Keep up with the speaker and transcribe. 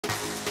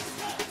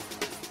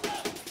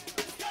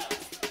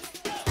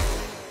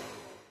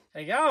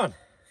How you going?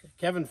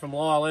 Kevin from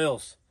Lyle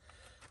Eels.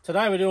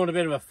 Today we're doing a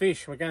bit of a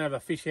fish. We're going to have a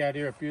fish out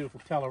here at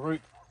beautiful Tullaroop.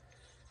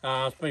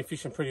 It's been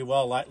fishing pretty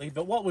well lately,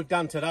 but what we've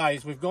done today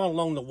is we've gone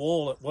along the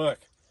wall at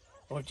work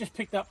and we've just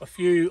picked up a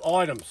few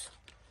items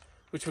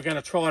which we're going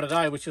to try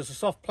today, which is the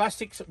soft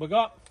plastics that we've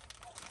got,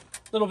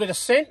 a little bit of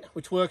scent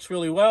which works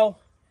really well,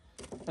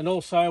 and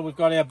also we've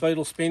got our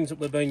beetle spins that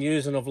we've been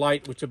using of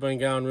late which have been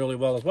going really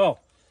well as well.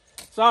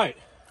 So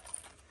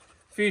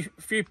a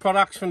few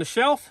products from the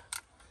shelf.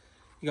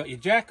 You got your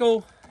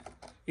jackal,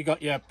 you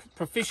got your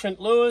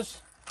Profishent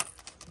lures,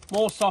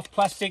 more soft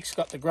plastics,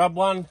 got the grub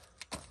one,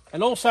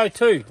 and also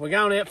too, we're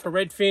going out for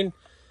Redfin.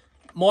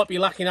 Might be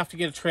lucky enough to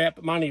get a trout,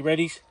 but money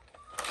readies.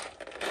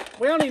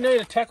 We only need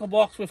a tackle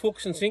box with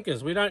hooks and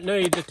sinkers. We don't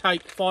need to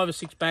take 5 or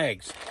 6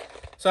 bags.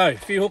 So a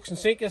few hooks and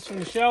sinkers from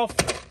the shelf,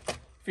 a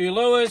few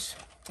lures,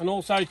 and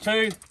also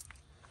too,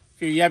 a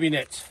few yabby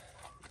nets.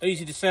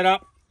 Easy to set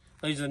up.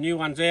 These are the new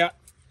ones out.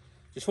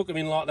 Just hook them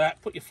in like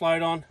that, put your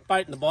float on,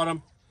 bait in the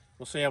bottom.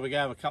 We'll see how we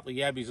go with a couple of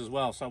yabbies as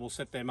well, so we'll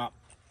set them up.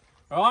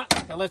 All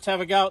right, now let's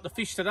have a go at the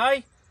fish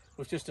today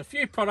with just a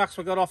few products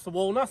we got off the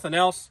wall, nothing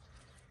else.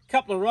 A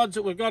couple of rods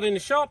that we've got in the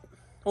shop,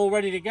 all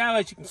ready to go.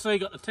 As you can see,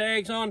 got the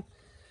tags on.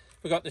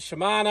 We've got the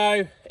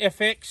Shimano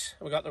FX,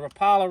 we've got the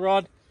Rapala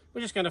rod. We're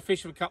just going to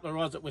fish with a couple of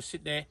rods that we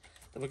sit there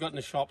that we've got in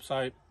the shop,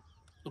 so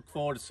look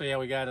forward to see how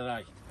we go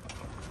today.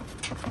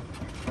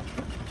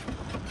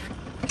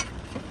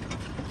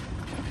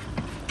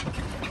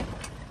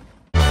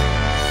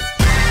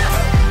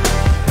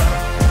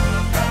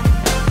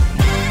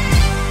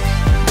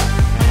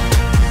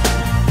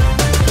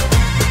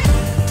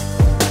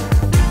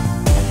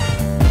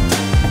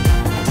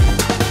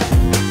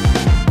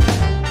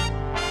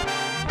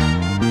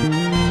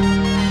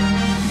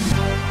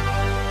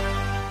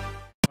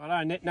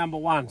 Net number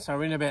 1, so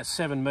we're in about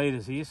 7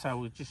 metres here, so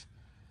we'll just,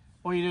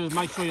 all you do is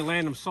make sure you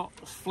land them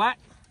flat,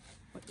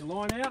 let your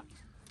line out.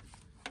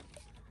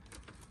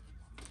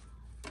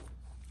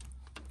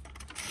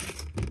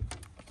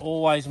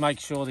 Always make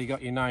sure that you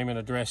got your name and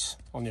address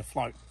on your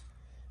float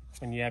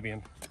when you're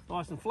yabbing.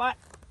 Nice and flat.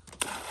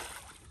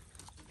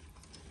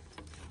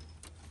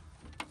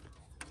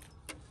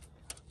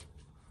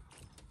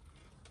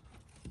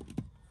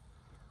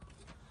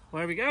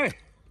 There we go.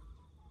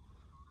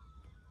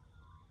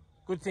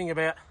 Good thing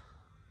about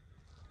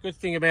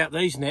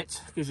these nets,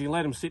 because you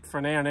let them sit for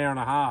an hour and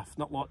a half,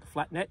 not like the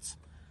flat nets.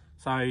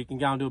 So you can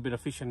go and do a bit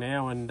of fishing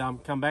now and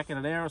come back in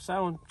an hour or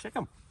so and check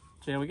them.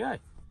 See how we go.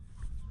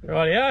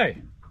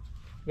 Rightio.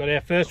 Got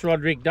our first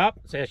rod rigged up.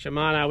 It's our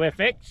Shimano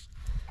FX.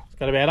 It's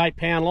got about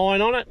 8-pound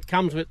line on it.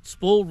 Comes with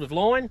spooled with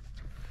line.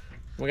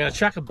 We're going to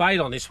chuck a bait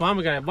on this one.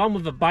 We're going to have one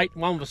with a bait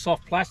and one with a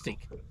soft plastic.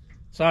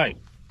 So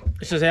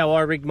this is how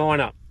I rigged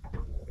mine up.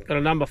 Got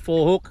a number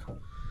 4 hook.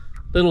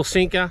 Little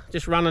sinker,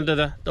 just run into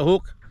the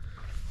hook.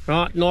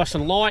 Right, nice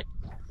and light.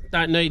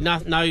 Don't need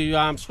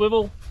no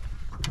swivel.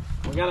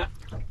 We're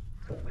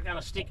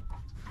gonna stick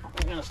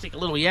a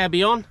little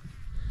yabby on.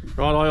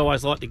 Right, I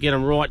always like to get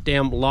them right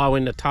down below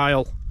in the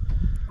tail,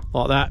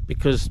 like that,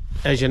 because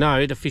as you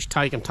know, the fish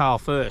take them tail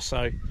first,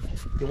 so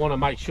you want to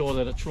make sure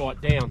that it's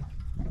right down.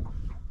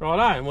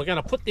 Righto, and we're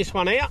going to put this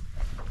one out.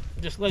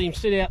 Just let him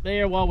sit out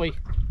there while we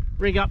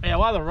rig up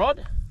our other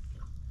rod.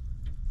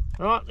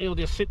 Right, he'll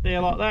just sit there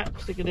like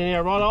that, stick it in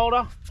our rod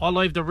holder. I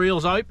leave the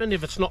reels open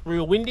if it's not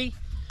real windy,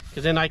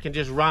 because then they can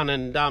just run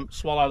and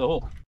swallow the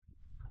hook.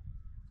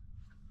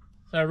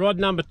 So rod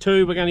number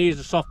 2, we're going to use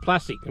the soft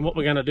plastic, and what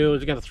we're going to do is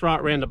we're going to throw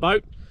it around the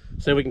boat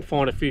so we can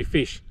find a few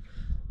fish.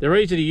 They're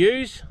easy to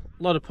use.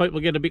 A lot of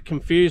people get a bit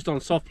confused on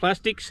soft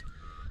plastics,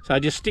 so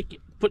just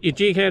put your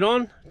jig head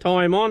on,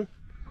 tie him on,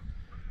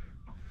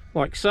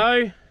 like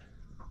so.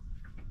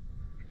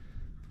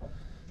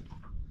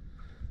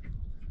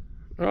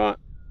 Right.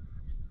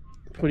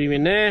 Put him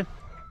in there, a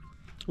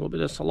little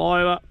bit of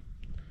saliva,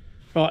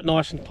 right,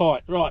 nice and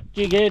tight. Right,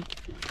 jig head.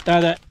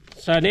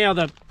 So now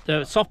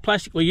the soft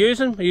plastic we're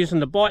using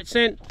the bite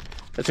scent.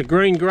 It's a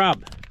green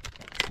grub,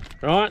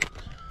 right?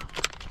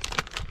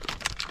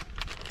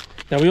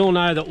 Now we all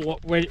know that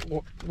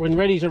when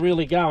reddies are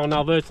really going,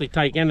 they'll virtually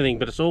take anything,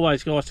 but it's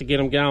always nice to get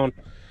them going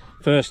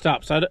first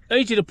up. So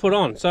easy to put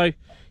on. So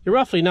you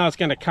roughly know it's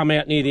going to come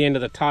out near the end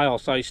of the tail.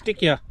 So you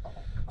stick your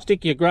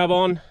grub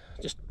on,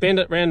 just bend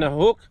it around the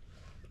hook.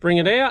 Bring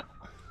it out,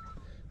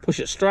 push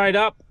it straight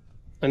up,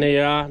 and there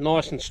you are,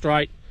 nice and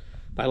straight.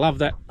 They love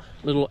that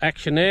little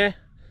action there,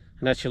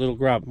 and that's your little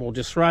grub. We'll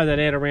just throw that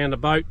out around the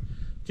boat,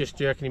 just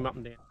jerking him up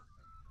and down.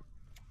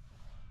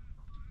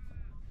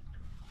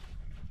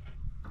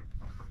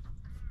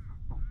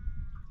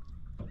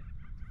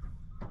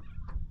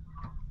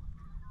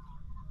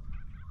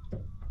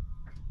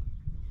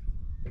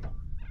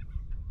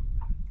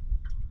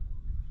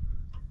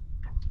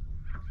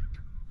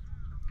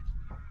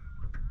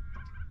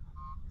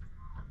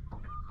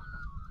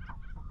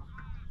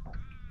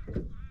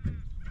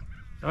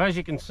 So as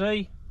you can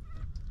see,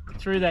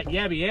 threw that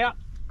yabby out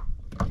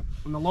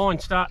and the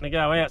line's starting to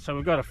go out, so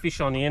we've got a fish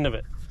on the end of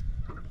it.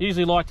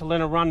 Usually like to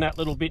let it run that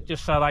little bit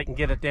just so they can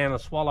get it down and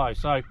swallow.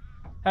 So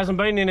hasn't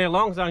been in there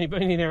long, it's only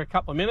been in there a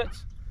couple of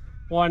minutes.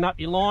 wind up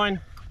your line,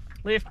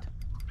 lift.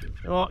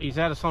 Oh, he's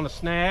had us on a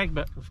snag,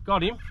 but we've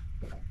got him.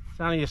 It's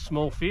only a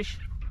small fish.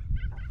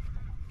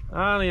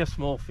 Only a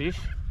small fish,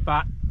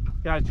 but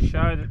goes to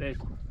show that there's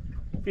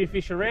a few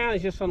fish around.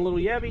 He's just on a little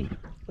yabby.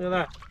 Look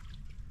at that.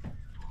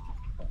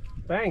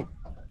 Bang.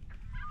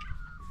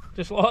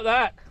 Just like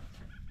that.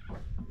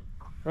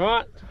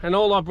 Right, and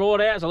all I brought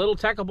out is a little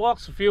tackle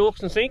box, a few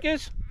hooks and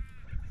sinkers,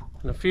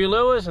 and a few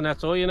lures, and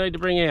that's all you need to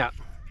bring out.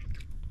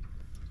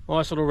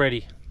 Nice little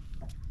ready.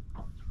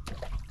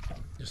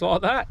 Just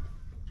like that.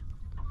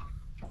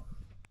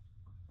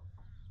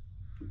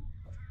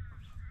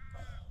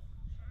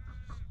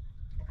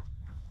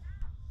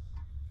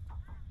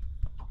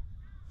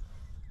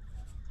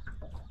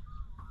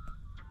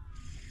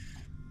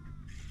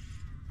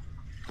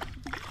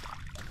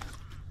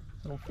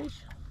 Little fish.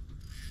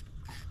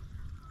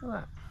 Look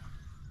at that.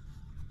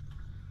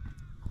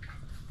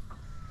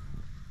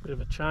 Bit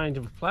of a change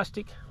of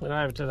plastic. Went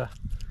over to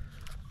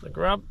the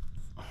grub.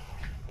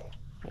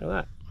 Look at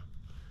that.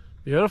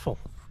 Beautiful.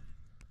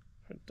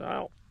 Good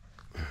tail.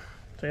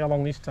 See how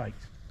long this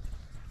takes.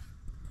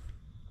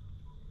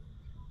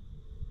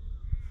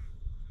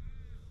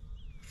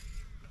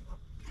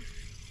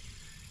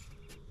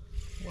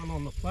 One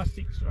on the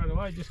plastic straight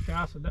away. Just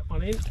casted that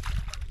one in.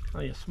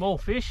 Only a small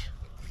fish.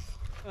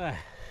 Nice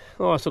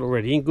little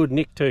ready. In good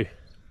nick too.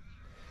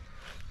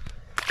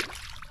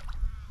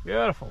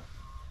 Beautiful.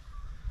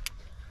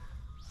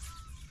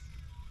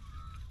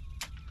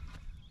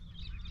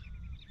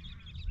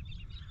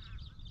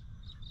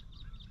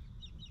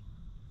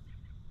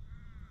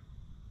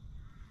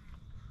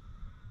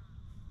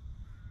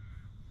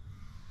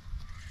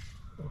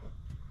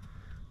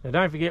 Now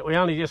don't forget, we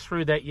only just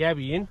threw that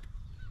yabby in.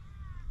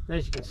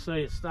 As you can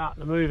see, it's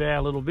starting to move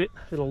out a little bit.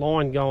 Little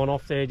line going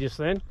off there just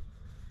then.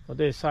 I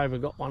dare say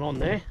we've got one on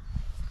there.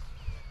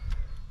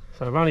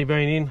 So I've only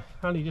been in,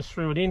 only just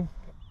threw it in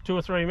 2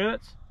 or 3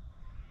 minutes.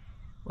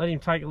 Let him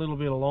take a little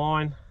bit of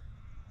line.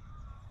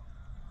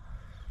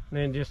 And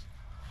then just,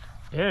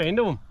 yeah,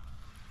 into them.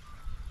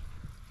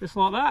 Just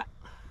like that.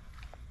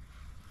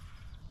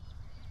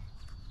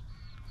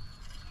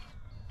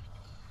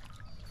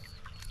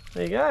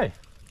 There you go.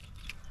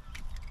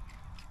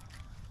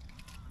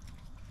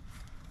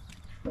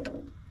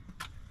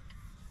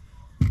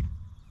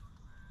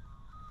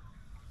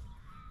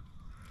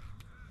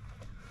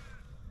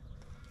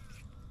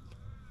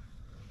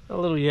 A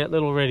little yet,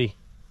 little ready.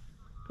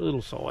 Good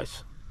little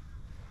size.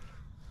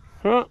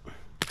 Right.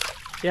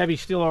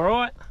 Yabby's still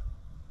alright.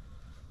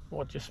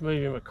 Might just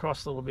move him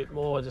across a little bit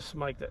more just to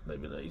make that a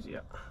little bit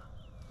easier.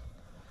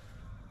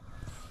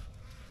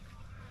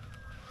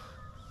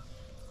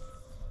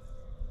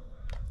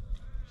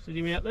 Sit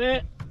him out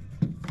there.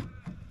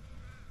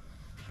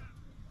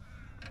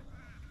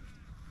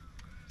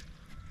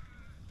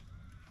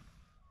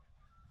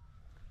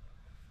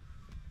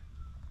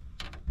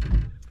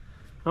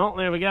 Oh,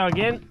 there we go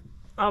again.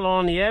 Another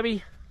on the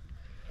yabby.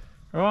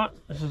 Right,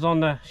 this is on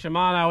the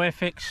Shimano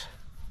FX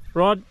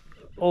rod.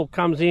 All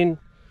comes in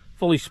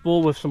fully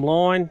spooled with some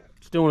line.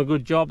 It's doing a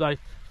good job. They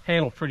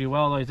handle pretty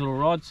well, those little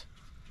rods.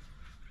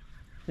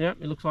 Yep,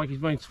 it looks like he's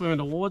been swimming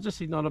towards us.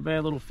 He's not a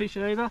bad little fish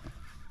either.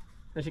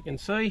 As you can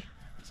see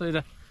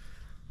the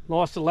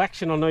nice little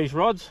action on these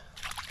rods.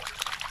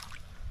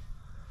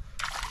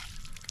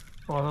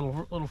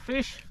 Nice little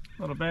fish,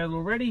 not a bad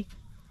little ready.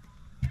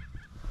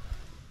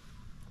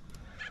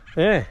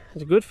 Yeah,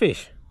 it's a good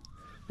fish.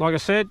 Like I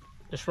said,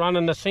 just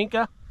running the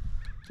sinker,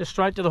 just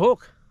straight to the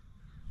hook.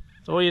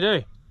 That's all you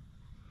do.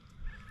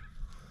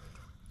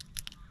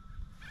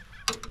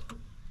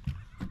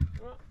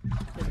 Right,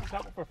 get a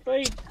couple for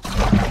feed.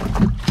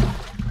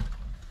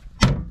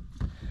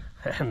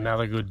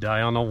 Another good day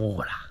on the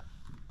water.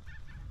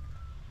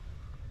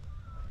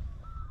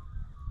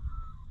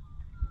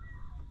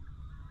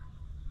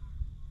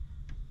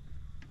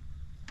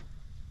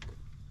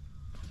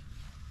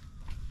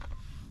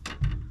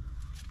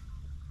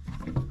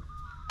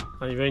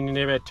 Only been in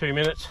there about 2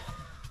 minutes.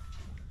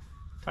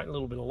 Take a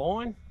little bit of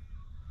line.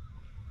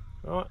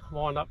 Right,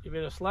 wind up your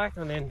bit of slack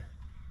and then,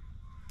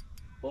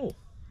 oh,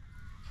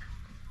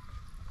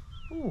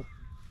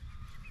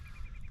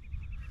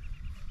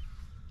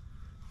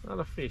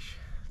 another fish.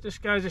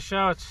 Just goes to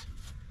show it's,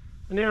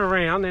 when they're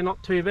around, they're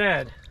not too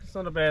bad. It's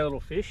not a bad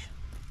little fish.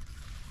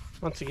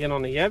 Once again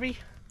on the yabby.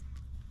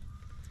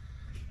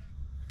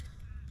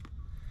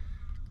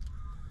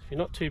 If you're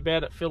not too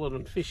bad at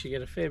filleting fish, you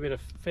get a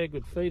fair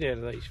good feed out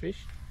of these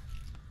fish.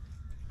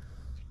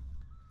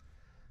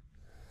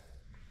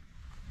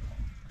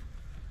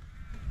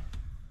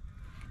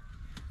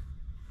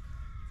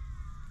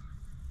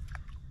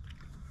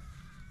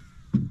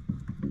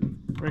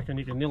 I reckon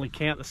you can nearly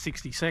count the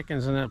 60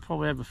 seconds and it'll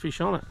probably have a fish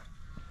on it.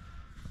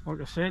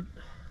 Like I said,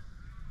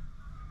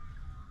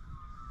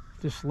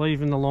 just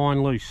leaving the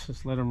line loose,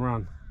 just let them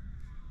run.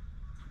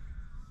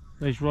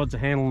 These rods are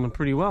handling them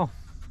pretty well.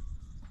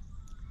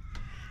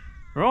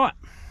 Right.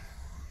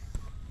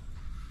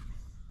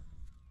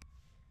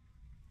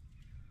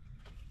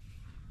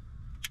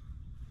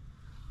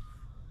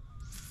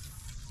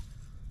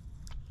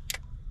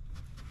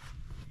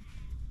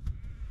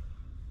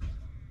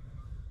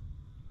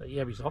 The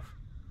yabbies off.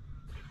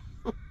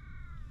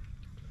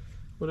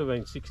 Would have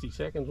been 60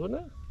 seconds,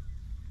 wouldn't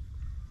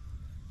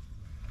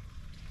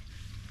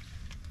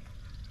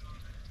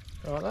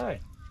it? Righto.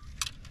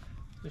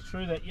 Just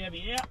threw that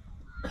yabby out.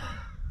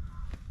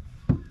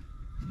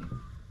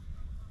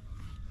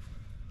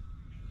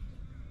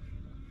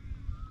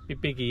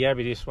 Bit bigger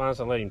yabby this one,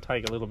 so let him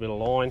take a little bit of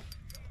line.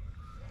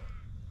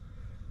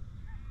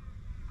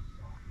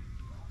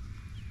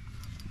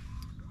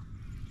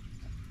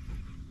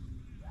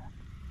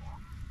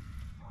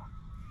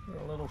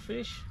 A little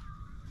fish.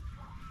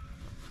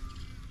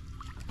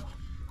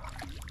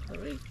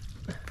 Sun's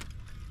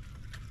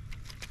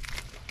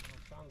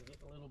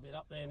getting a little bit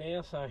up there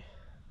now, so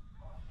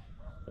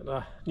got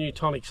the new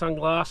tonic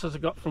sunglasses I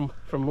got from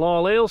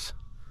Lyle Eels.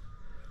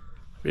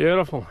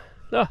 Beautiful.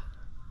 Oh,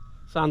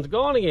 sun's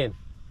gone again.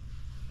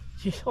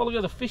 Jeez, oh, look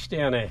at the fish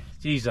down there.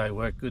 Geez, they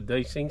work good,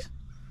 these things.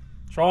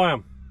 Try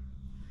them.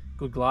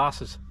 Good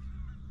glasses.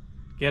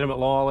 Get them at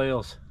Lyle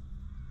Eels.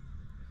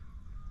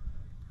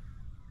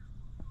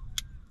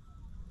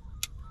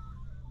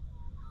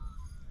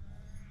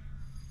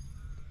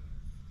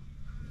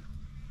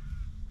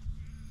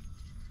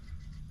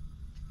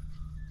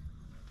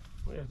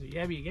 There's the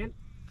yabby again.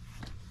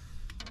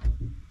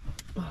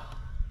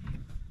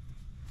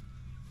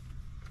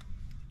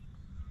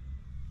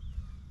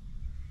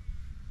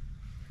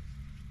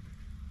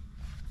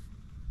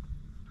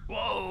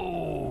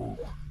 Whoa!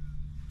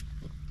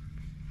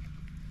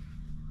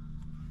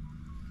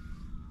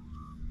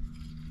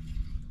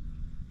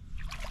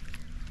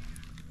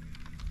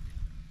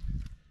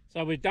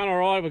 So we've done all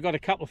right. We've got a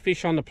couple of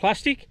fish on the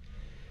plastic.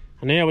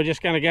 And now we're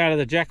just going to go to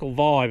the jackal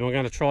vibe, and we're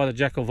going to try the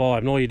jackal vibe.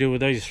 And all you do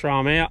with these is throw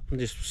them out and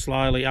just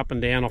slowly up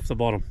and down off the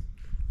bottom.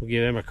 We'll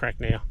give them a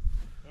crack now.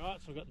 Alright,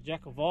 so we've got the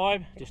jackal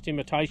vibe, just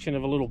imitation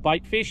of a little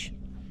bait fish.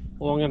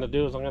 All I'm going to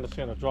do is I'm just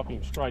going to drop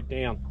him straight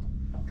down.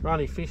 We're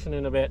only fishing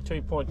in about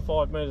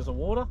 2.5 metres of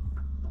water.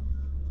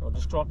 I'll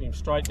just drop him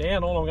straight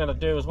down. All I'm going to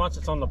do is once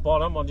it's on the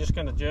bottom, I'm just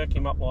going to jerk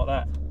him up like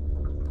that.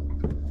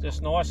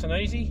 Just nice and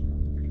easy.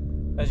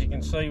 As you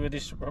can see with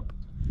this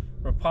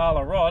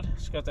Rapala rod,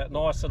 it's got that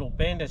nice little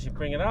bend as you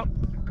bring it up.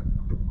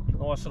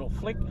 Nice little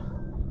flick.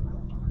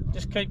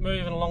 Just keep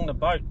moving along the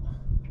boat.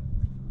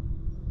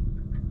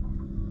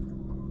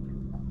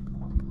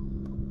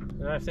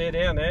 You know, if they're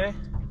down there,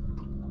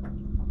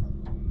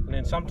 and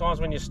then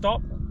sometimes when you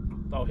stop,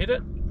 they'll hit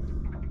it.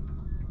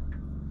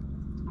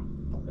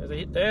 There's a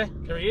hit there.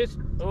 There he is.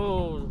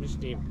 Oh,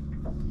 missed him.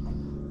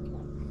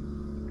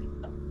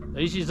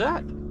 Easy as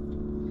that.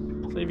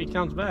 See if he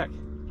comes back.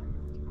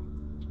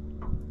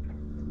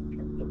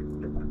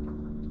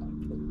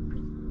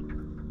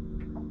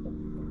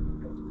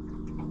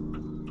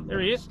 There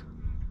he is.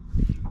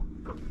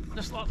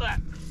 Just like that.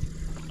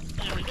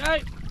 There we go.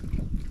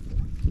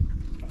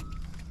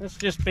 That's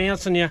just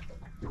bouncing your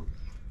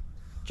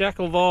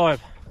jackal vibe.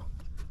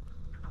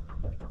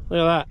 Look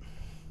at that.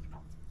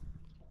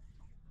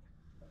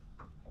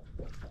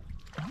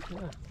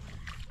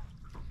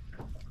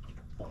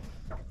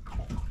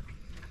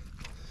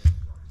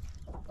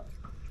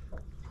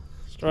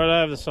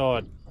 Straight over the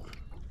side.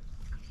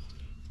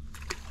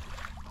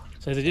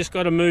 So they just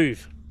got to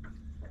move.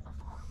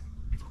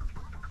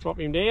 Drop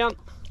him down.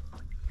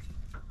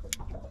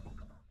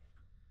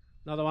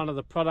 Another one of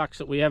the products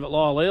that we have at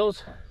Lyle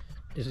Eels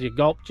is your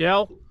gulp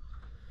gel.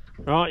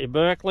 Right, your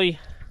Berkeley.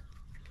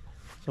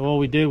 So all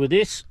we do with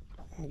this,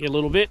 get a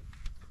little bit.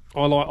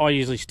 I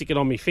usually stick it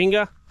on my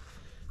finger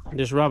and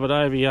just rub it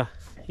over your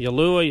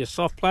lure, your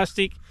soft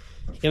plastic.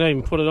 You can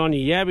even put it on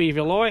your yabby if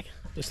you like,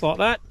 just like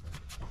that.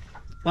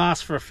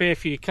 Lasts for a fair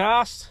few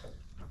casts,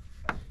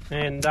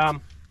 and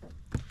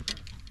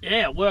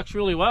yeah, it works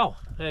really well.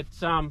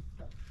 It's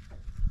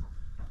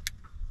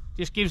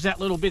just gives that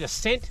little bit of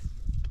scent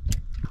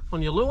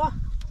on your lure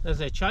as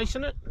they're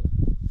chasing it.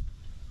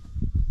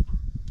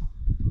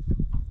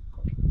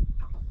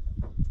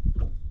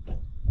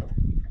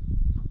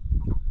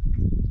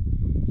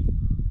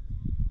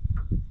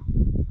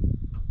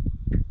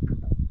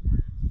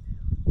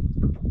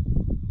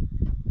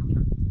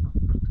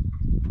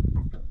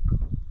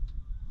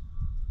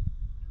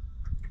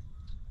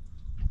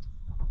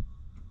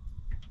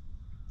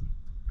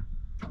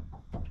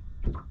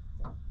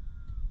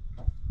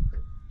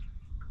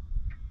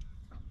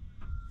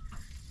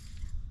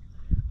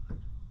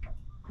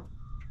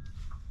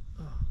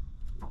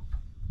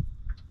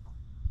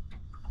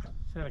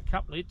 Had a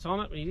couple of hits on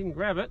it, but he didn't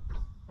grab it.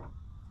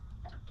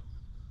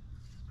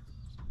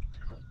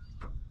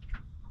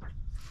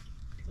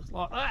 Just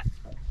like that.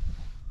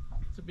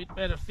 It's a bit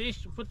better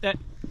fish.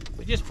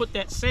 We just put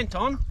that scent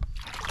on.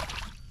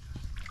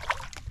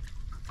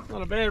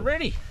 Not a bad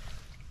ready.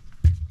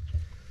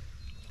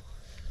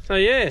 So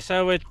yeah,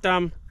 so it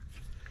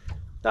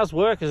does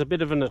work as a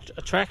bit of an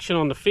attraction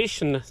on the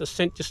fish, and the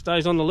scent just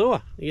stays on the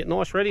lure. You get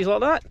nice reddies like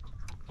that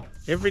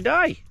every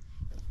day.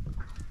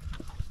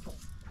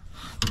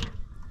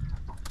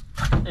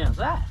 How's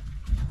that?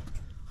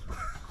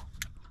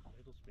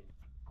 Little spin.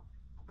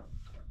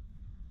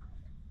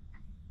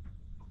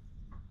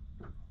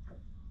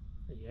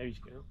 There you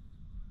go.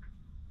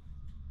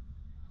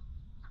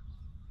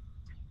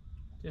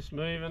 Just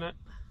moving it,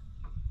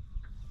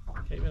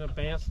 keeping it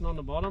bouncing on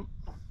the bottom.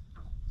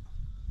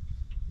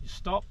 You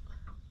stop,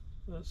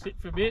 let it sit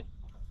for a bit,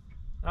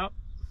 up.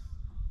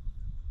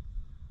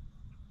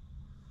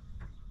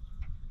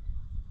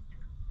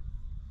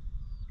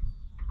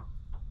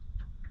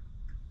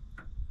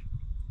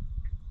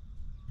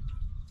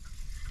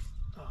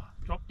 Oh,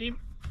 dropped him.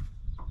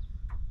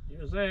 He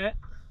was there.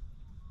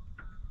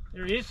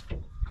 There he is.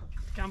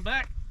 Come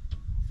back.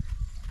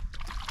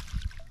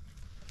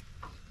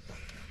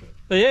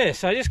 But yeah,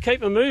 so just keep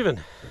them moving.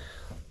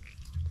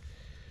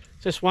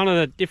 Just one of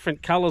the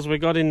different colours we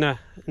got in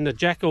the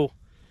Jackal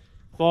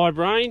vibe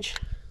range.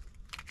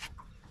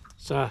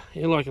 So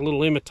you like a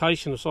little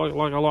imitation. It's like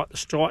I like the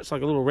stripes,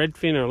 like a little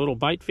redfin or a little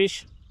bait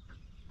fish.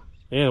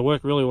 Yeah, they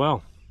work really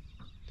well.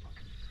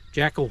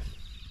 Jackal,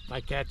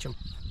 they catch them.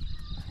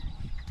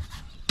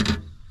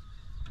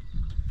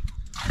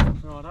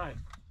 Righto.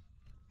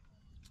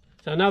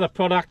 So another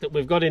product that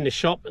we've got in the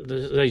shop,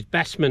 these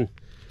Bassman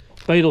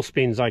beetle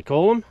spins, they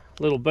call them.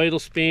 Little beetle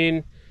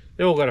spin.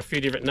 They've all got a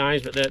few different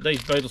names, but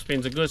these beetle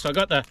spins are good. So I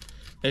got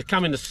they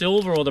come in the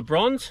silver or the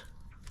bronze.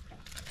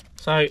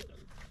 So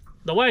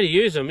the way to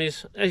use them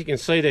is, as you can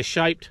see, they're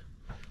shaped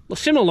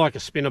similar like a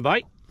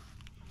spinnerbait.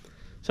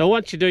 So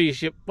what you do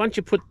is once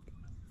you put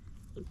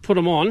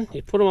them on,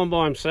 you put them on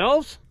by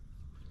themselves.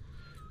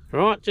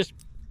 Right, just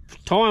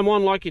tie them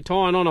on like you're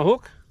tying on a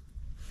hook.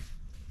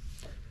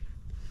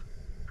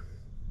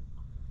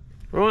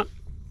 Right,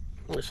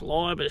 let's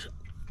lie, but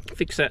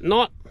fix that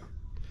knot.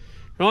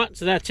 Right,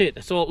 so that's it.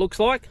 That's all it looks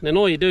like. Then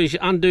all you do is you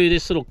undo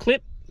this little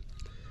clip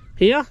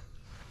here.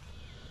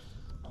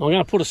 I'm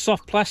going to put a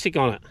soft plastic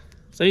on it.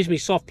 So here's my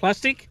soft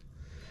plastic.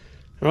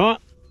 Right,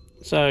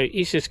 so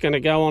he's just going to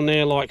go on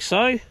there like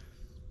so.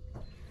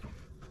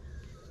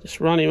 Just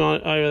run him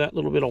over that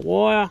little bit of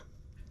wire.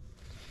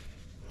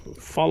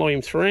 Follow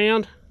him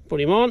around.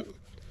 Put him on.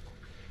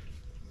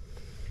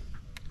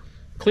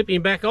 Clip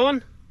him back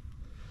on.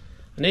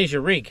 And there's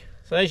your rig.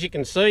 So as you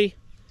can see,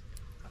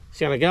 it's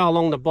going to go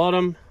along the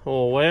bottom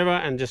or wherever,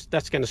 and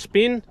that's going to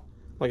spin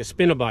like a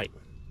spinnerbait.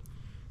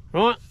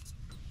 Right,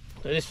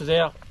 so this was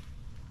our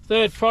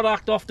third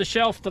product off the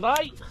shelf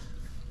today.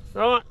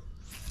 Right,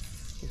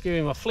 give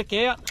him a flick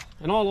out,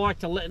 and I like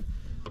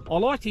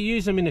to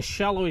use them in a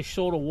shallowish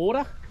sort of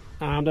water.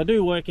 They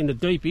do work in the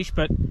deepish,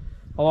 but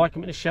I like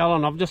them in the shallow,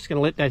 and I'm just going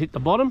to let that hit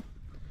the bottom.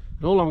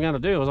 And all I'm going to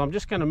do is I'm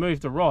just going to move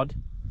the rod,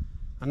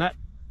 and that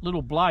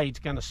little blade's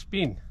going to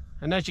spin.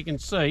 And as you can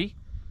see,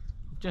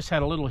 just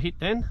had a little hit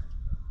then.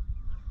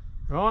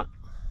 Right,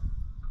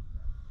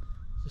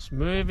 just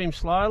move him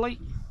slowly.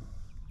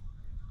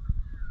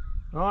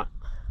 Right,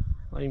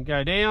 let him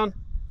go down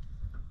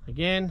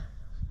again.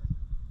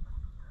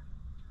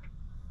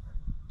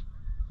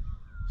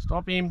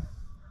 Stop him,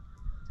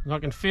 and I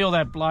can feel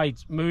that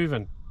blade's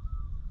moving.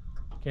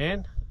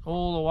 Can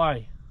all the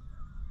way.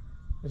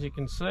 As you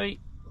can see,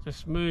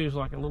 just moves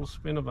like a little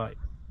spinnerbait.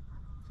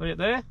 See it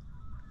there?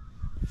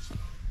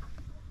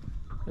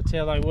 That's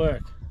how they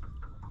work.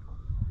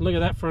 Look at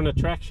that for an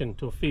attraction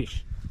to a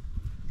fish.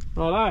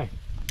 Righto,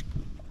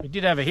 we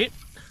did have a hit.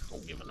 I'll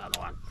give another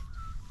one.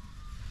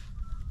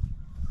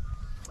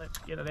 Let's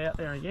get it out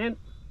there again.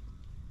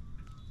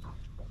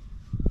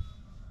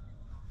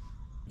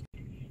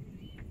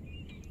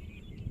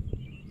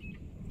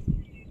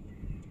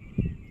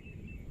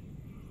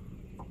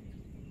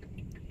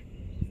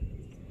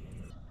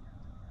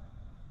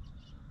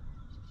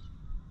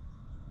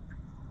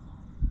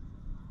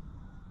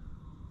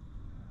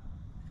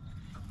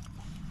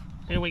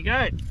 Here we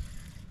go.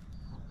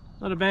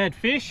 Not a bad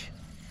fish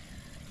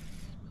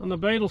on the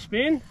beetle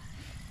spin.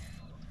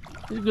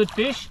 It's a good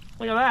fish.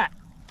 Look at that.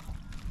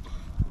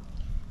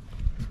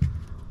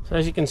 So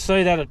as you can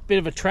see, that a bit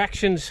of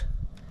attractions.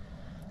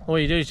 All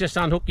you do is just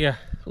unhook your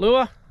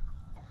lure.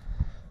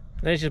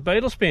 There's your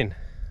beetle spin.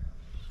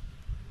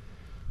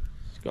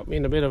 It's got me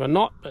in a bit of a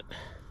knot, but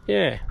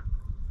yeah,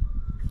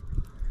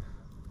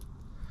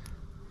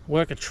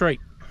 work a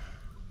treat.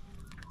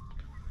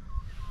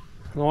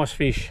 Nice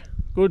fish.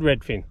 Good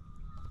redfin.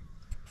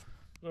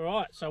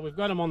 Alright, so we've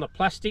got them on the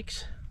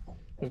plastics.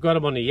 We've got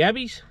them on the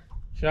yabbies.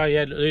 Show you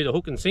how to do the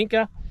hook and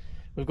sinker.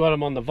 We've got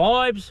them on the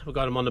vibes. We've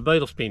got them on the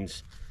beetle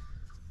spins.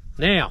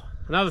 Now,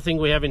 another thing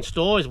we have in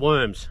store is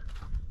worms.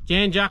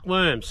 Jan Juck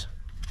worms.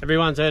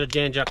 Everyone's heard of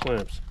Jan Juck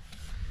worms.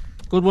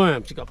 Good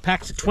worms. You've got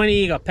packs of 20,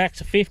 you've got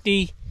packs of 50,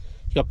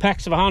 you've got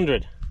packs of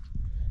 100.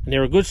 And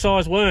they're a good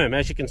sized worm,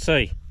 as you can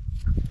see.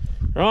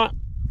 Right,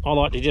 I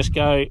like to just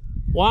go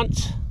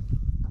once,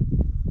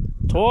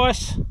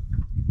 twice,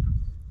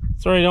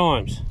 3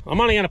 times. I'm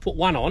only going to put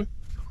one on,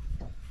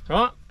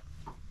 right,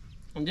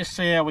 and just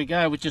see how we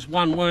go with just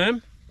one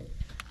worm.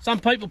 Some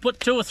people put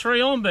 2 or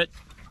 3 on, but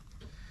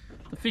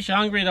the fish are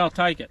hungry, they'll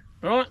take it.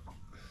 Right,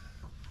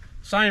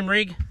 same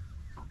rig,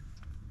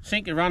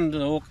 sink and run into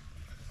the hook.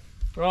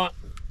 Right,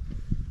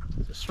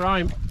 just throw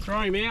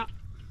him out,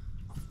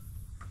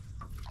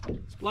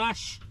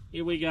 splash,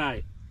 here we go.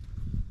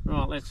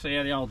 Right, let's see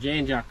how the old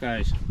Jan Juck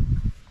goes.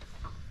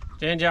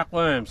 Jan Juck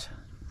worms.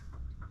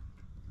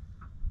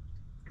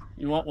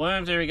 You want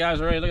worms? There he goes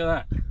already, look at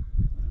that.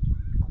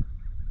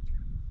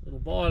 Little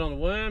bite on the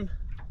worm.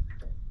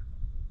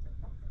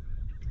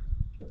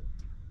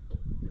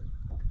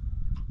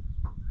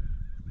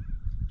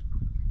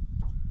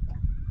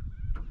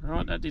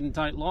 Alright, that didn't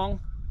take long.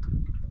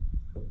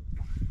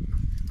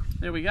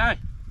 There we go.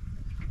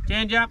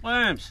 Janjak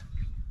worms.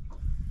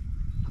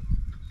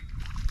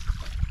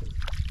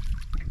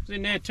 It's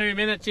in there 2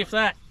 minutes, if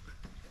that.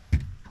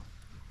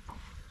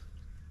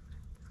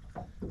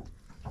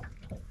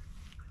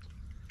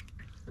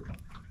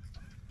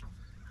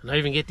 And I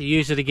even get to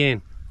use it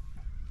again.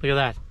 Look at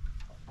that.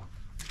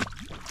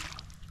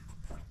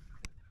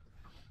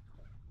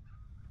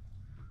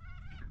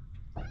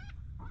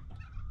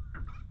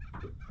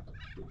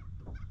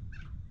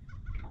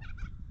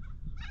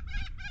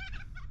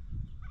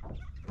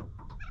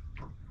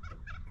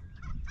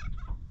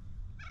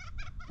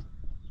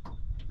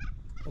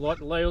 I like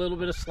to lay a little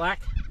bit of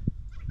slack.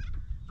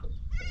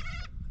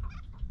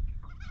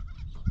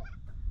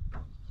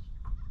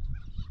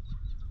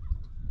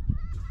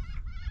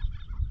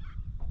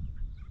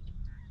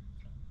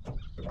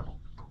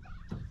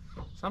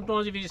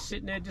 Sometimes if you're just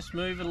sitting there, just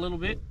move it a little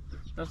bit.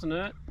 Doesn't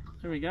hurt.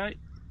 There we go.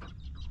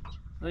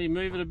 Now you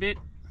move it a bit.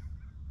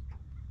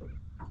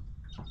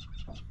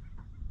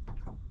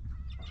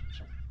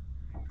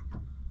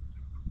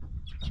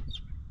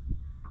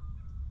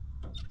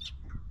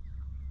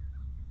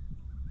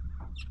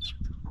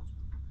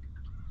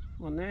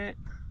 On there.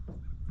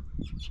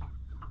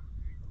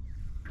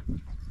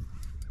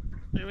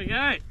 There we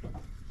go.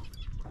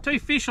 2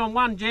 fish on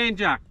 1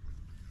 janjuk.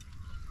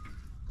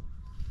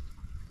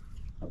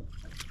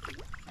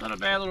 Not a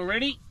bad little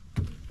ready.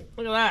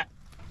 Look at that.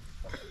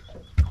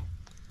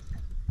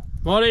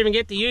 Might even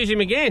get to use him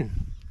again.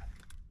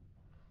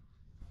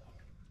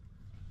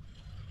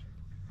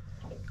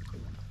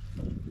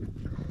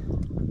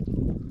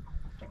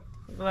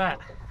 Look at that.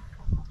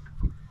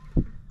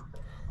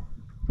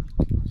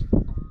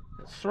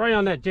 That's 3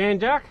 on that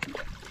janjuk.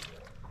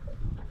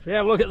 If you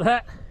have a look at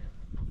that.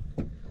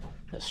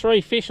 That's 3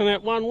 fish on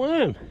that 1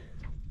 worm.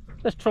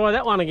 Let's try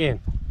that one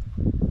again.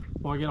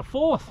 Might get a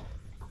 4th.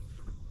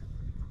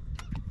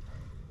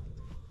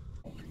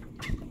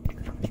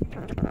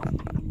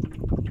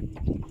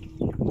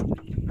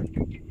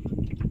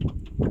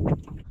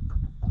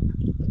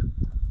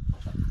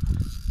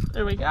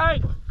 There we go.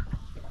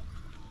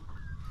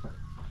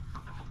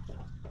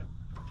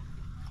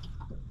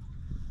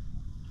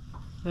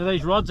 Now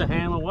these rods are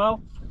handling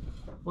well.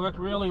 Work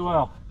really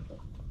well.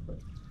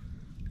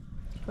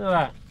 Look at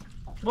that.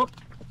 Whoop.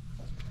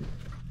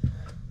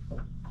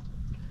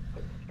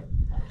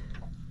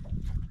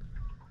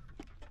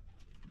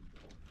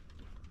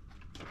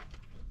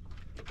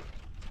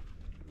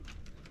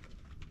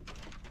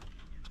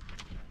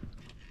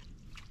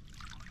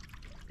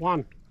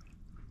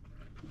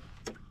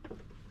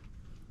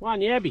 One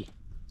yabby.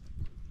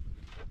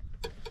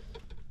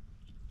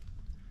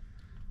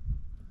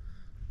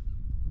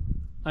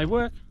 They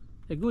work.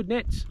 They're good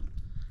nets.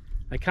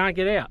 They can't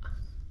get out.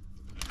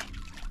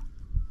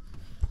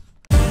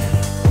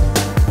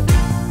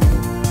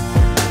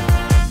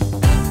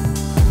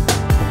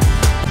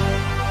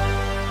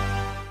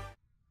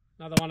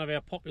 Another one of our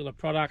popular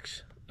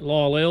products,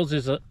 Lyle Eels,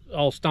 is an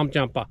old stump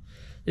jumper.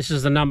 This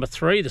is the number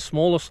 3, the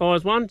smaller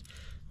size one.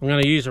 I'm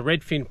going to use a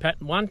Redfin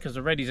pattern one because the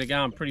reddies are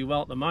going pretty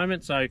well at the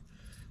moment. So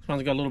this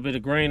one's got a little bit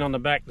of green on the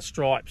back, the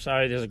stripe.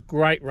 So there's a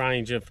great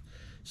range of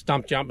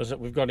stump jumpers that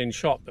we've got in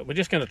shop. But we're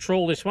just going to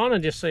trawl this one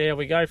and just see how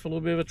we go for a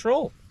little bit of a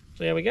trawl.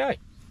 See how we go.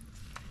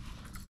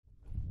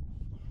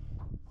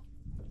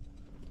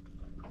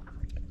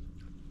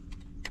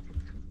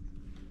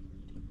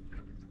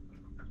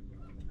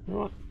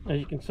 Right, as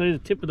you can see the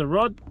tip of the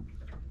rod,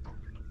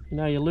 you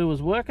know your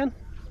lure's working.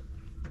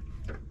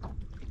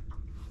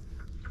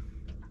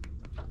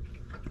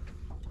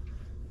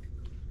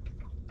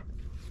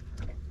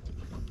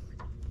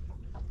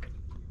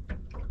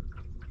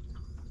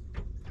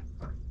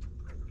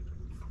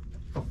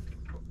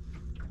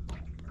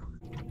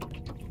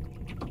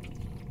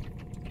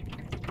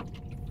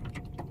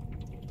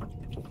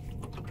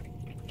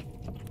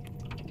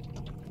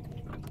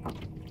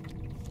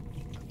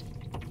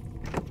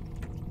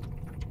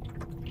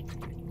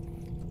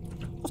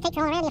 Just keep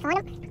trawling around till you find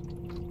them.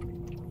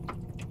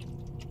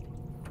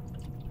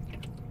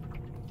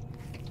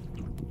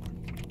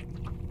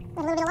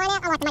 With a little bit of line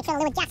out, I like to make sure the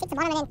lure just hits the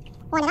bottom and then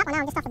wind it up. I know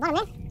I'm just off the bottom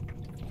then.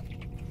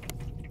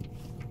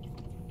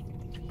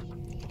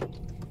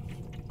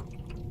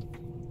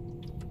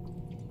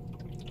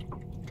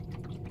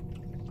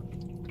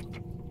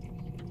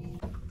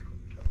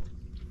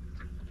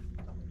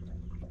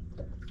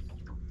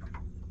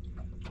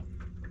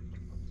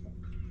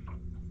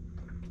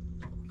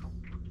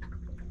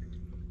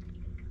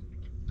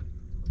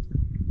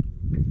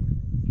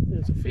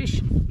 There's a fish.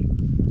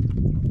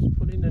 Just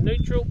put in the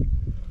neutral.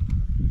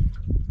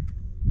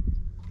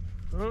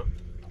 Right.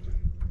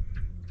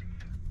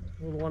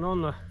 Little one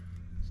on the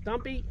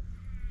stumpy.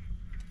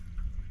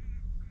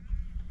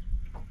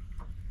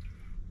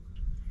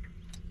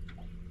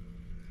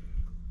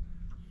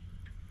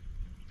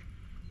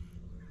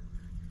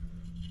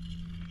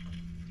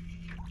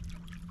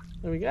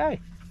 There we go.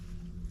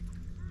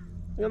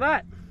 Look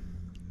at that.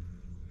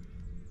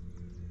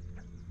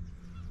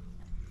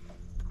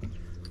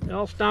 The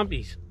old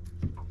stumpies.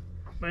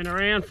 Been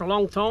around for a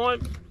long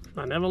time.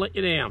 They never let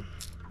you down.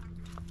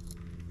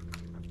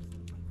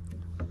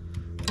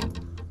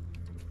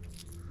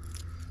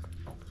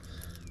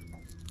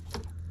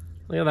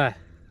 Look at that.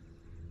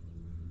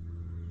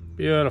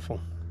 Beautiful.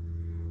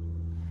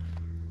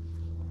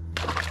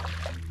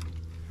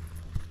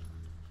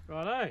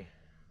 Righto.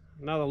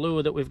 Another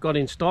lure that we've got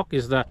in stock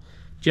is the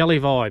Jelly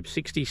Vibe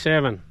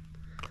 67.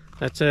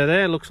 That's her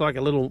there. Looks like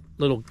a little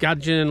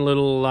gudgeon,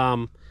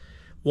 little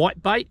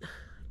white bait.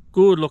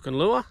 Good looking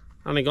lure.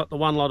 Only got the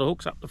one lot of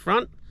hooks up the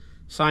front.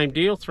 Same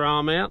deal. Throw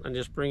them out and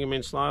just bring them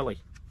in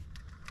slowly.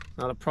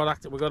 Another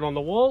product that we got on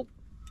the wall.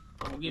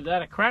 We'll give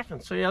that a crack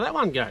and see how that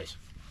one goes.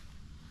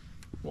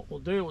 What we'll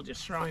do, we'll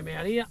just throw him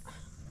out here.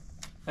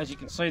 As you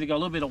can see, they got a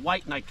little bit of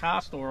weight and they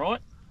cast all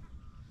right.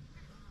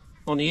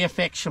 On the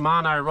FX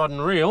Shimano rod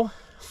and reel,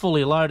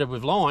 fully loaded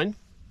with line.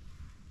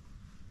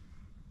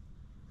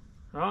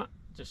 Right,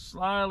 just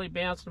slowly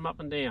bouncing them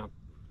up and down.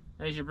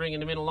 As you're bringing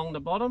them in along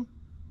the bottom,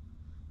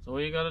 that's all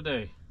you got to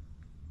do.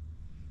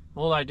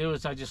 All they do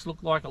is they just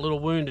look like a little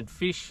wounded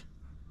fish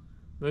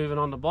moving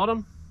on the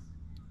bottom.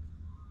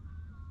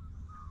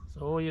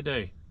 That's all you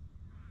do.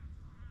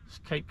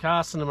 Just keep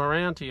casting them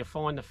around till you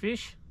find the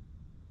fish.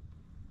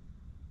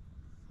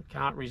 You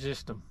can't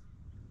resist them.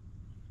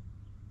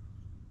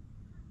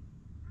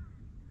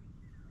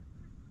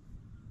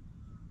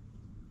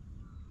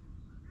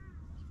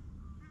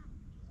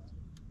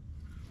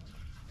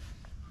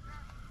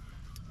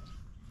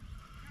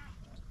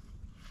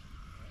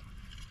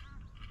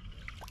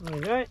 There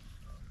we go.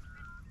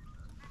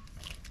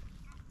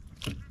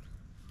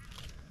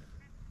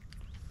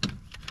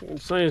 You can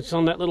see it's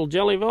on that little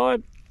Jelly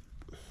Vibe.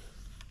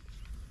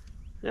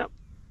 Yep,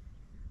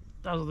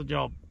 does the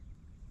job.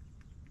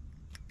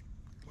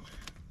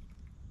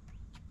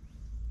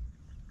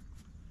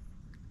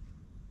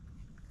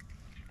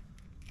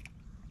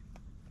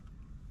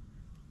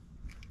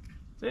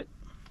 That's it.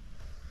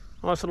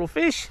 Nice little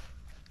fish.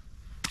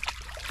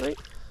 See?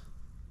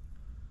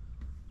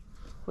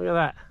 Look at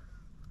that.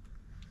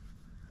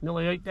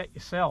 Nearly eat that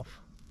yourself.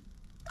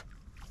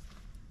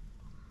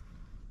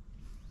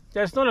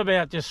 So it's not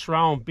about just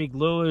throwing big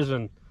lures,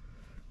 and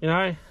you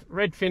know,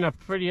 redfin are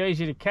pretty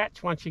easy to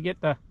catch once you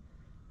get the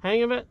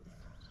hang of it.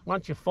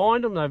 Once you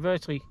find them, they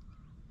virtually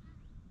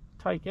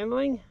take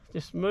anything.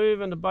 Just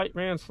moving the bait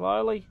round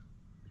slowly.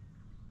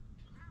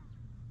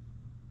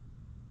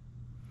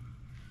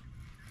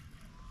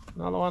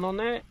 Another one on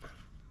there.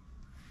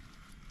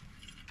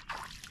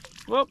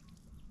 Whoop,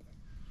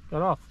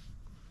 got off.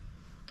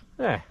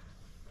 Yeah,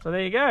 so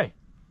there you go,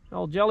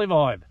 old Jelly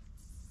Vibe.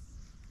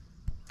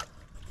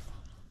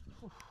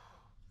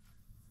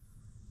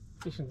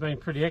 Fishing's been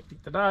pretty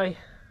hectic today.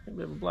 A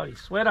bit of a bloody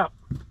sweat up.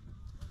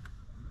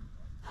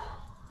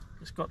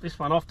 Just got this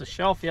one off the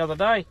shelf the other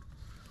day.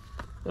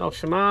 The old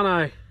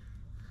Shimano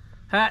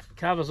hat,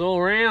 covers all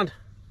around,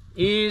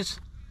 ears,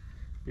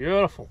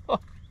 beautiful. Oh,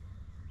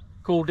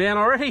 cooled down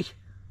already.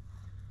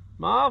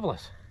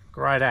 Marvellous.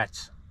 Great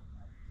hats.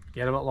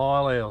 Get them at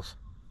Lyle Eels.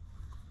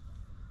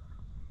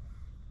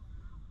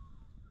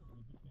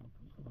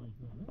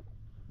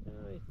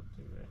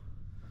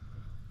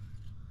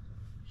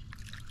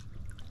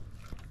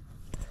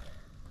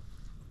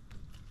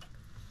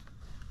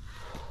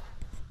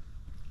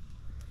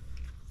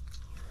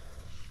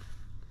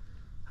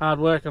 Hard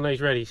work on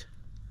these reddies.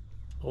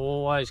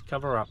 Always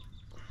cover up.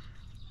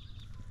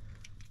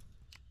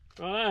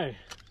 Righto.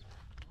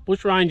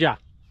 Bush Ranger.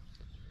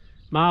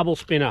 Marble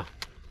spinner.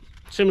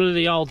 Similar to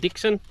the old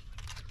Dixon.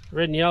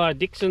 Red and yellow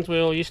Dixons we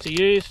all used to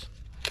use.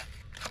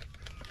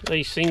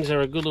 These things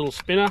are a good little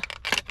spinner.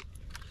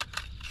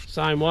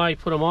 Same way,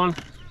 put them on.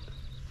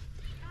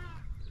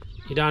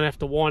 You don't have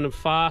to wind them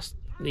fast.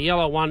 The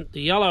yellow one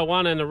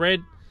and the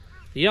red.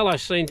 The yellow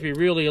seems to be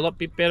really a lot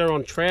bit better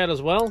on trout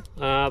as well.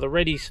 The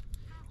reddies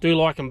do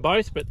like them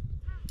both, but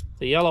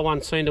the yellow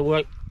ones seem to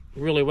work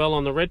really well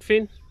on the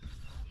redfin.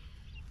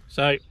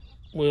 So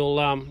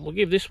we'll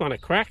give this one a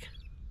crack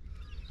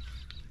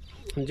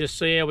and just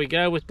see how we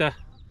go with the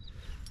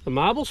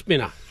marble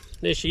spinner.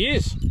 There she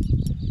is.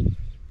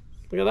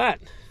 Look at that.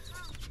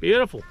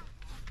 Beautiful.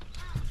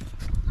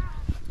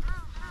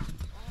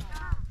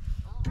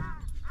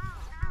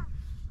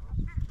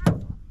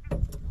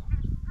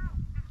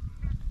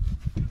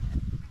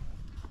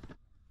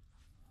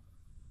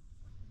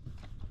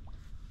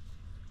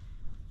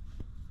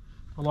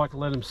 I like to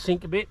let them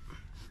sink a bit.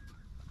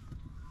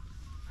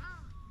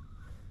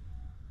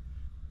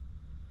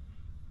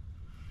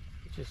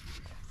 Just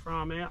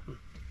throw him out and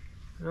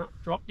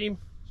dropped him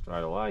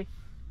straight away.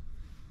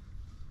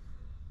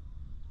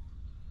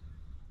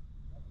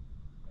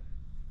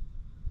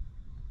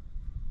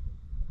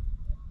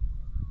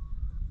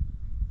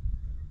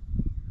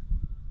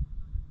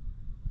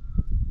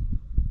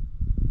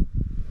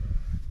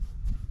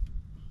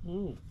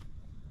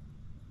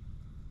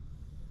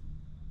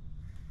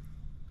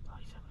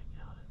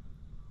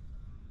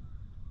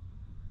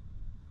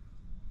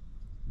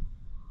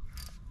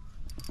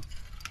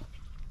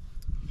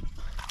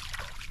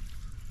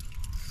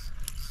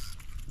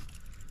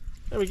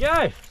 There we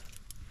go.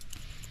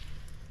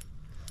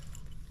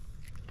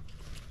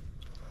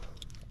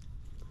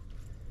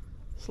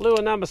 It's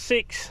lure number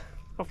 6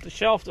 off the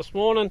shelf this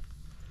morning.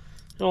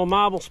 The old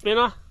marble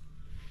spinner.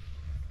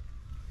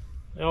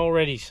 The old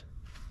reddies.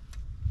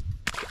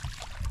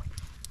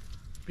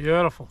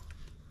 Beautiful.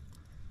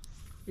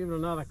 Give it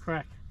another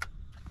crack.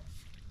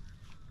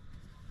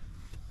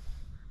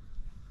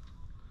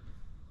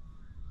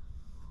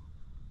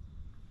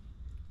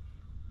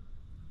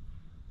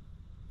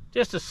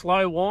 Just a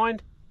slow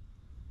wind.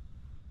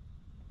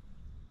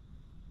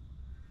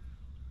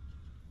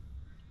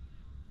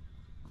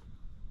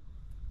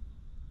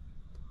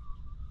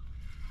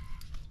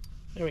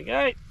 There we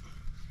go.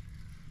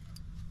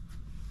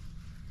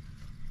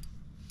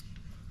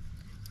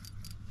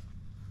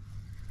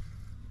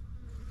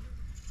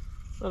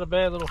 Not a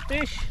bad little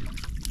fish.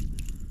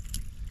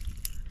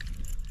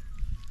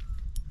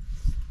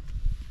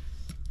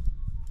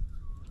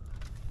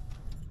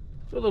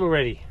 Good little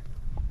reddy.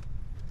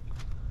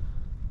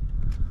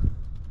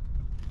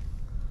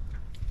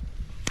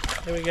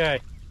 There we go.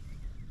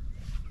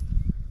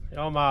 The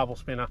old marble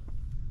spinner.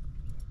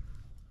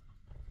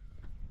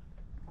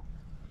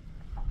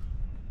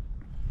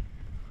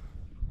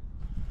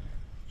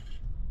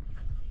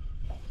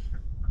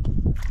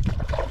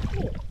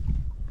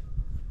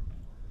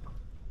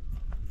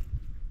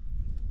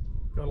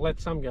 Gotta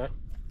let some go.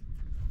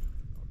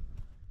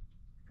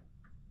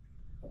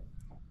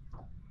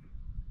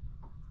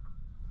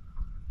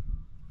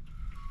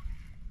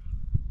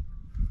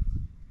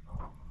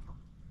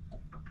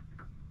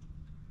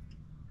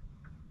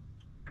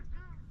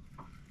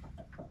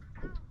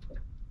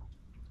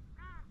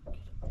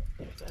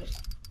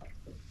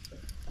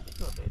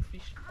 Not a bad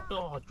fish.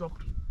 Oh, I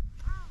dropped him.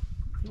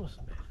 He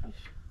wasn't a bad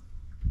fish.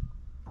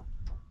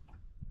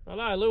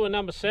 Hello, lure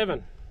number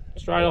 7.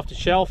 Straight off the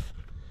shelf.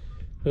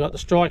 We've got the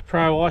Strike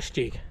Pro ice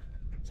jig.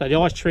 So the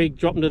ice jig,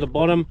 drop them to the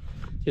bottom,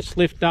 just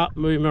lift up,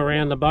 move them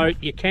around the boat.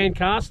 You can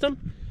cast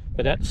them,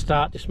 but at the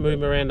start, just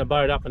move them around the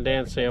boat up and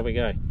down, see how we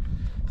go.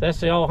 So that's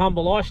the old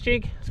humble ice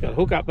jig. It's got a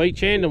hook up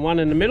each end and one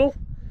in the middle.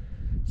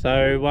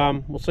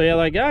 So we'll see how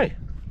they go.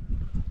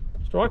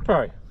 Strike Pro.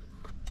 Alright,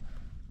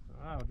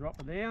 we'll drop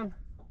it down.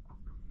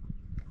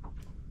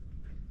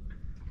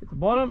 Hit the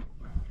bottom,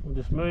 we'll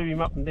just move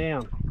him up and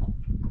down.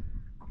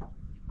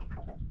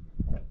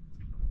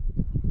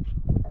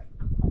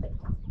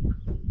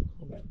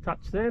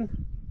 Touch then.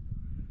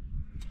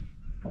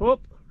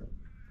 Whoop.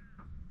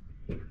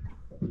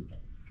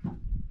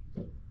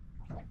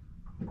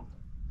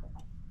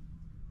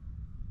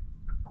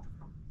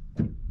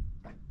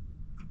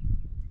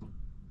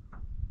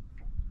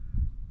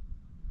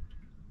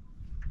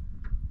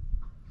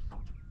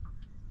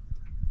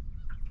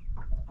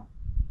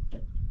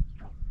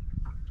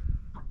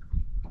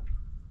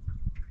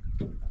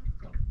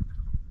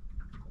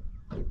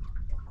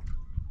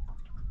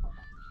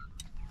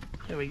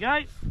 There we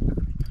go.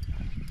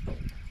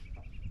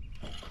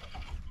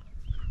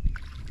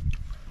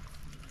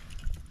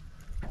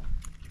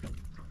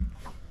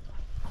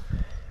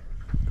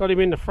 Got him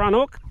in the front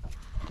hook.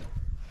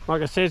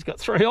 Like I said, it's got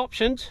 3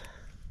 options.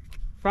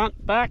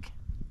 Front, back.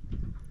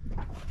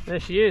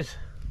 There she is.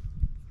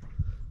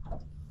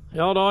 The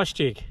old ice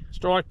jig,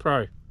 Strike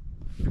Pro.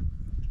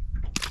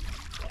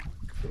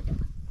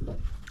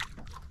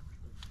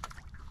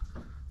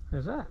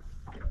 There's that.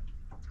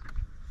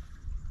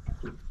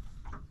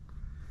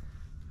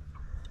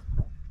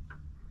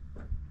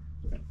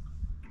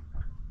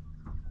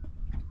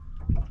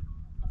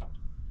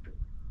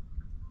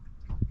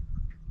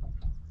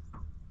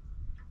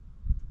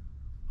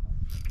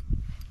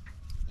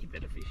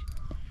 Better fish.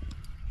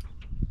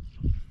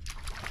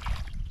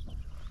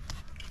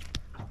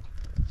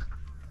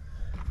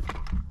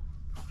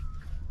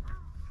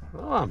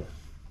 Oh,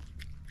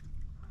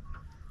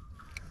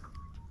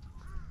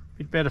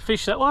 bit better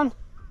fish, that one.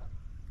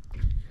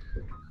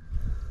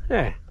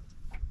 Yeah.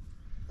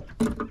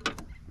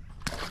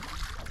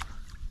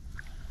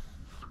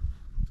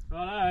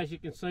 Righto, as you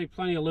can see,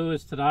 plenty of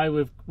lures today.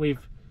 We've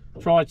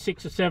tried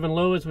 6 or 7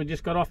 lures. We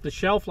just got off the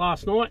shelf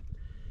last night.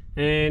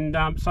 And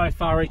so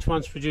far each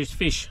one's produced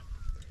fish.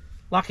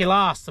 Lucky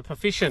last, the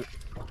Profishent.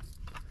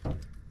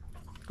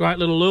 Great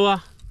little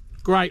lure,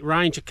 great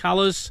range of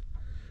colours,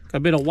 got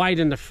a bit of weight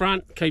in the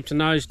front, keeps the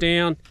nose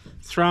down,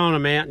 throwing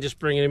them out and just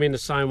bringing them in the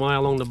same way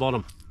along the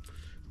bottom.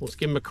 Let's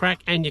give them a crack,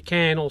 and you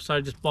can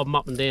also just bob them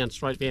up and down,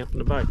 straight down from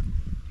the boat.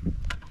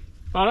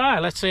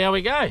 Righto, let's see how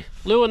we go.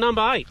 Lure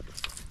number 8.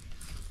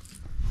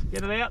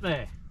 Get it out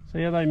there.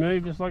 See how they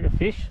move just like a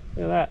fish?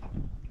 Look at that.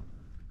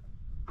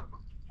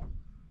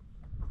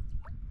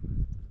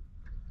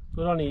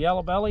 Good on the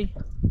yellow belly.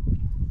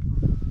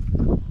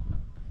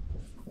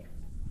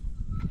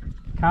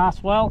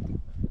 Cast well.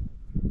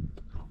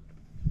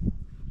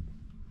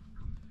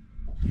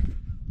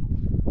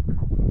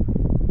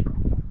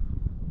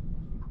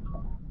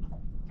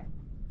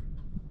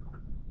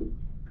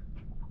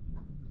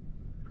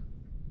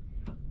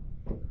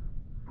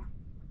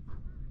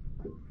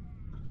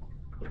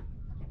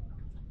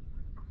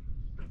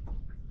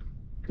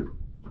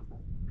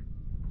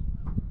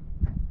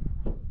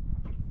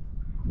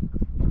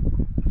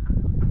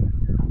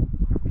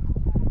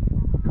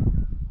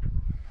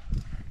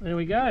 There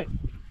we go.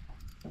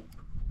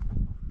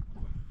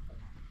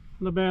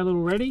 Not bad,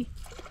 little ready.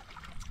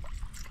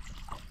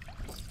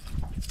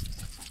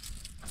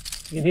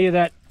 You can hear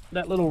that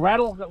little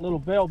rattle, got little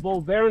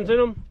ball bearings in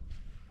them.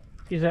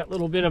 Gives that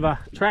little bit of a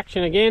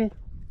traction again.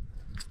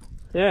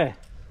 Yeah.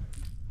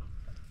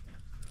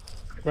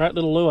 Great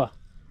little lure.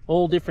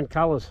 All different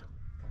colours.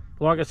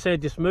 Like I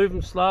said, just move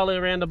them slowly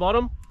around the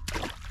bottom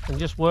and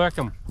just work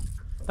them.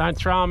 Don't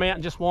throw them out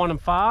and just wind them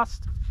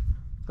fast.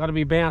 Got to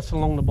be bouncing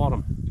along the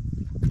bottom.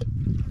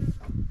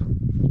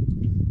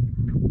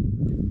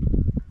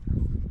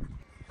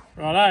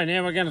 Righto,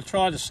 now we're going to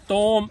try the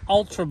Storm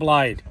Ultra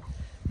Blade.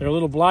 They're a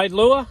little blade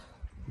lure.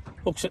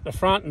 Hooks at the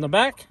front and the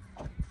back.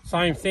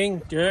 Same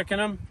thing, jerking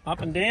them up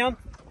and down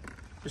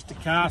just to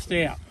cast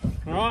out.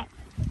 Alright,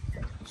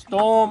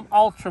 Storm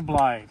Ultra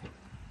Blade.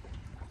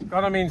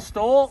 Got them in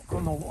store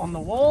on the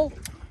wall.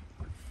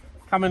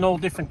 Come in all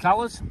different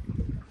colours.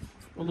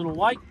 A little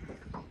weight.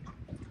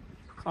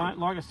 So,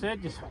 like I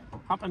said, just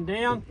up and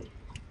down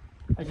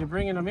as you're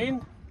bringing them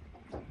in.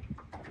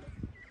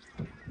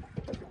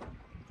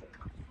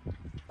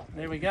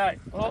 There we go.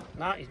 Oh,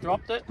 no, he's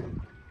dropped it.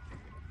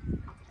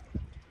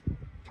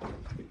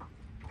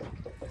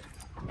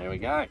 There we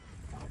go.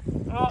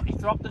 Oh, he's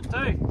dropped it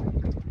too.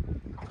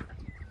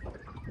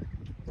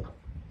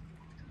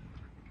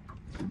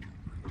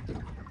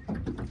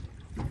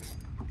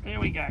 There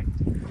we go.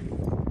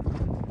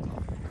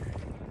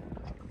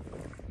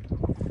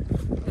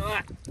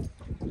 Right.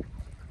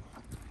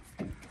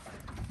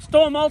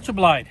 Storm Ultra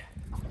Blade.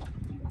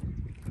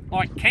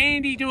 Like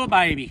candy to a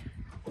baby.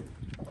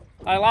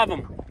 I love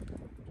them.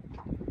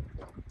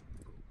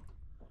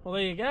 Well,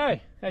 there you go.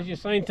 As you've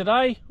seen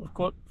today, we've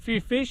got a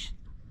few fish,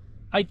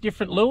 8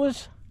 different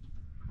lures.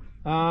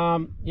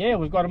 Yeah,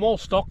 we've got them all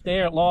stocked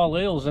there at Lyle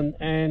Eels,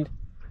 and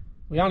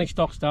we only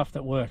stock stuff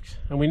that works,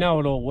 and we know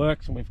it all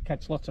works, and we've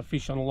catch lots of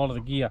fish on a lot of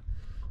the gear.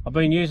 I've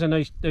been using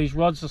these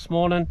rods this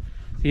morning,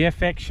 the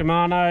FX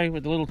Shimano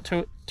with the little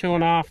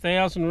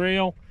 2,500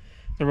 reel,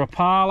 the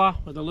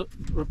Rapala with the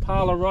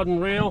Rapala rod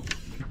and reel.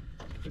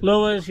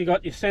 Lures, you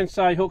got your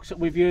Sensei hooks that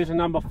we've used, and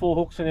number 4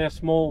 hooks in our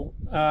small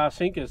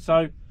sinkers.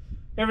 So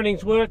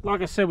everything's worked.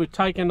 Like I said, we've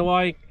taken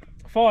away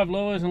 5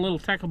 lures and a little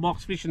tackle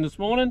box fishing this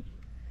morning,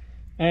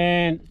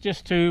 and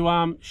just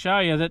to show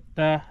you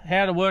that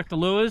how to work the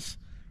lures,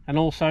 and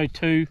also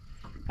to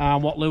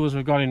what lures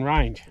we've got in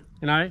range.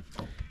 You know,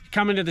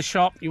 come into the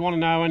shop, you want to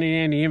know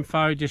any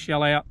info, just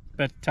yell out.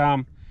 But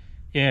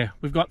yeah,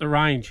 we've got the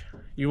range.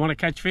 You want to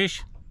catch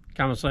fish,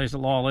 come and see us at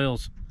Lyle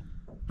Eels.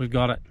 We've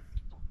got it.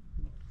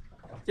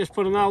 Just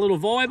put another little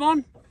vibe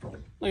on.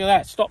 Look at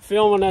that, stop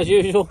filming as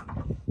usual.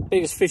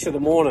 Biggest fish of the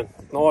morning.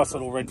 Nice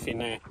little redfin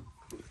there.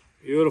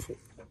 Beautiful.